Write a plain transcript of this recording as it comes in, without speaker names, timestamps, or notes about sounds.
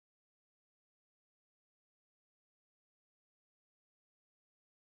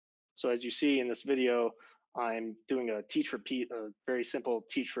So as you see in this video, I'm doing a teach repeat, a very simple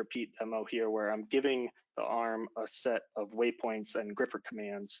teach repeat demo here where I'm giving the arm a set of waypoints and gripper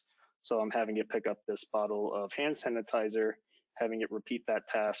commands. So I'm having it pick up this bottle of hand sanitizer, having it repeat that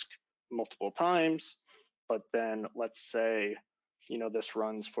task multiple times. But then let's say, this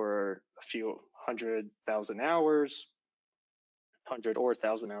runs for a few 100,000 hours, 100 or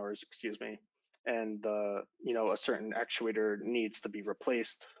 1,000 hours, excuse me. And, a certain actuator needs to be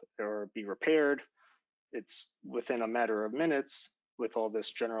replaced or be repaired. It's within a matter of minutes with all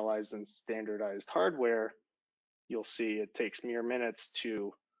this generalized and standardized hardware. You'll see it takes mere minutes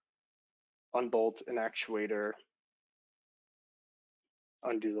to unbolt an actuator,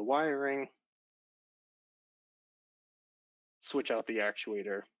 undo the wiring, switch out the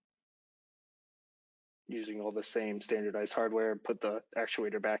actuator using all the same standardized hardware, put the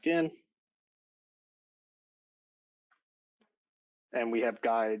actuator back in. And we have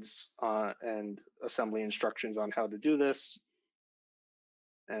guides and assembly instructions on how to do this.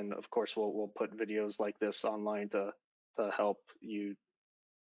 And of course, we'll put videos like this online to help you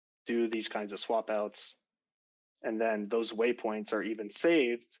do these kinds of swap outs. And then those waypoints are even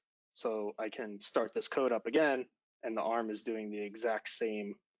saved. So I can start this code up again, and the arm is doing the exact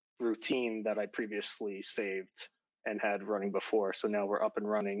same routine that I previously saved and had running before. So now we're up and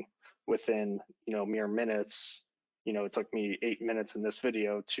running within, mere minutes. It took me 8 minutes in this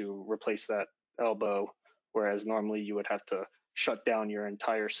video to replace that elbow, whereas normally you would have to shut down your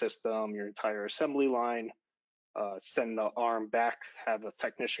entire system, your entire assembly line, send the arm back, have a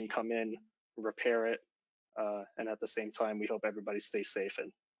technician come in, repair it, and at the same time, we hope everybody stays safe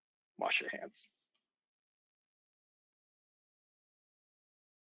and wash your hands.